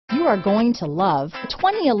you are going to love the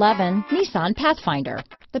 2011 Nissan Pathfinder.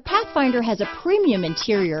 The Pathfinder has a premium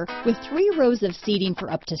interior with 3 rows of seating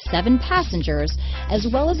for up to 7 passengers, as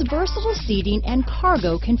well as versatile seating and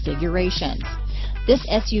cargo configurations. This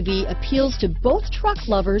SUV appeals to both truck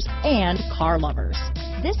lovers and car lovers.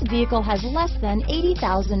 This vehicle has less than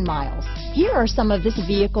 80,000 miles. Here are some of this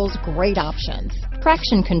vehicle's great options: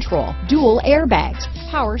 traction control, dual airbags,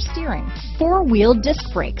 power steering, 4-wheel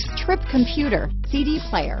disc brakes, trip computer, CD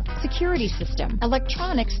player, security system,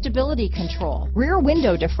 electronic stability control, rear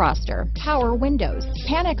window defroster, power windows,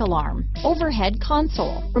 panic alarm, overhead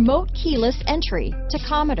console, remote keyless entry,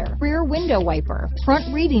 tachometer, rear window wiper,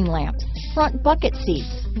 front reading lamps, front bucket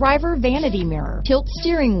seats, driver vanity mirror, tilt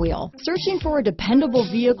steering wheel. Searching for a dependable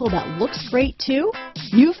vehicle that looks great too?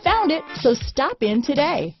 You found it, so stop in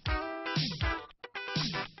today.